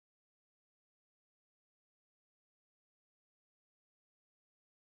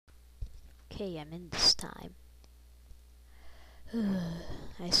Okay, I'm in this time.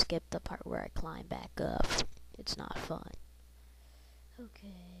 I skipped the part where I climb back up. It's not fun.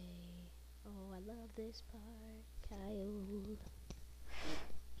 Okay. Oh, I love this part, Kyle.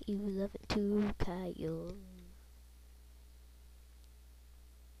 You love it too, Kyle.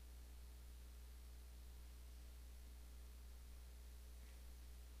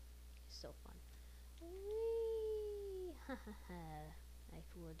 It's so fun. Whee! Ha ha ha. I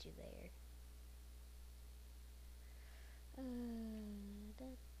fooled you there.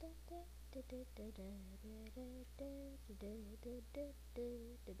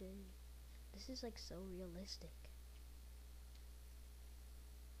 This is like so realistic.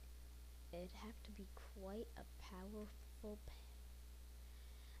 It'd have to be quite a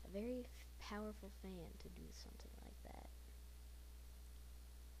very powerful fan to do something like that.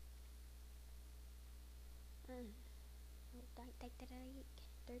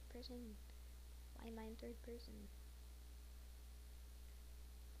 Third person. Why am I in third person?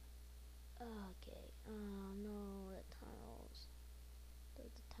 Okay. Oh no, the tunnels. The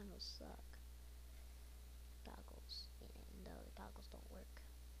tunnels suck. Goggles. And the goggles don't work.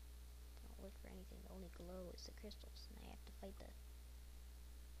 They don't work for anything. The only glow is the crystals. And I have to fight the...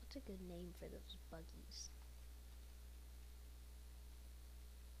 What's a good name for those buggies?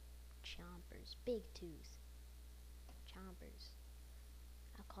 Chompers. Big tooth. Chompers.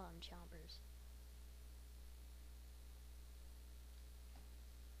 I'll call them chompers.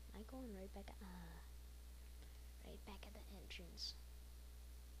 Am I going right back at... right back at the entrance.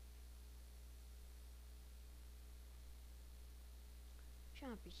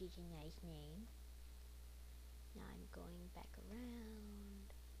 Chompers is a nice name. Now I'm going back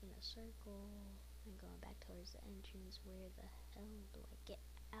around in a circle. I'm going back towards the entrance. Where the hell do I get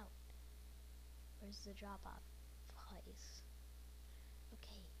out? Where's the drop-off place?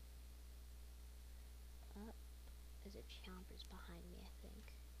 Okay. Up. There's a Chompers behind me, I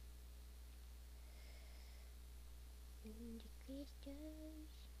think. In the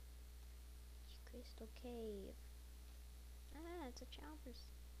crystals. Crystal cave. Ah, it's a Chompers.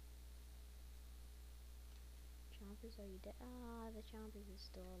 Chompers, are you dead? Ah, the Chompers is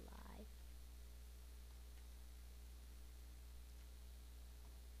still alive.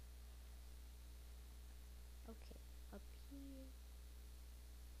 Okay, up here.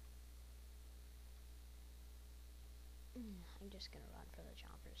 I'm just gonna run for the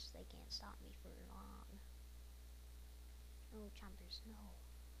Chompers. They can't stop me for long. No, Chompers, no.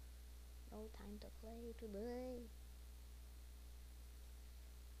 No time to play today.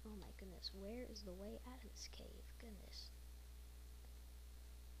 Oh my goodness, where is the way out of this cave? Goodness.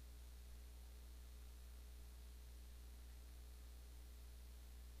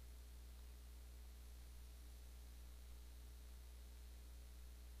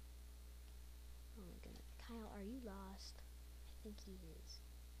 Oh my goodness. Kyle, are you lost? I think he is.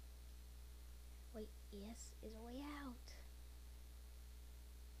 Wait, yes, is a way out.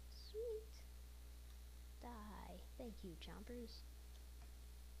 Sweet. Die. Thank you, Chompers.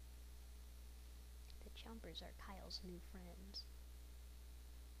 The Chompers are Kyle's new friends.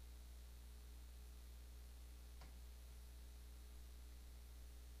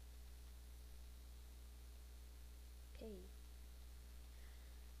 Okay.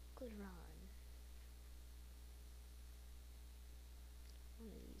 Good run. One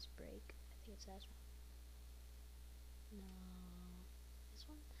of these break. I think it's that one. No. This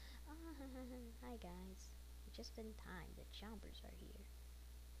one? Ah, hi guys. Just in time, the Chompers are here.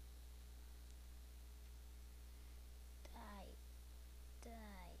 Die.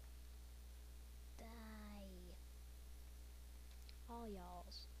 Die. Die. All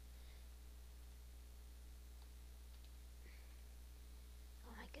y'alls.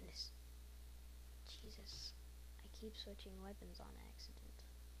 Oh my goodness. Jesus. I keep switching weapons on accident.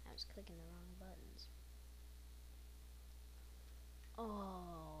 I was clicking the wrong buttons.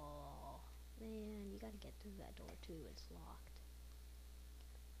 Oh, man, you gotta get through that door too. It's locked.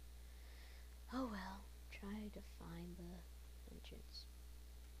 Oh well. Try to find the entrance.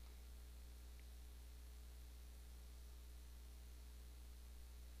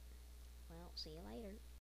 Well, see you later.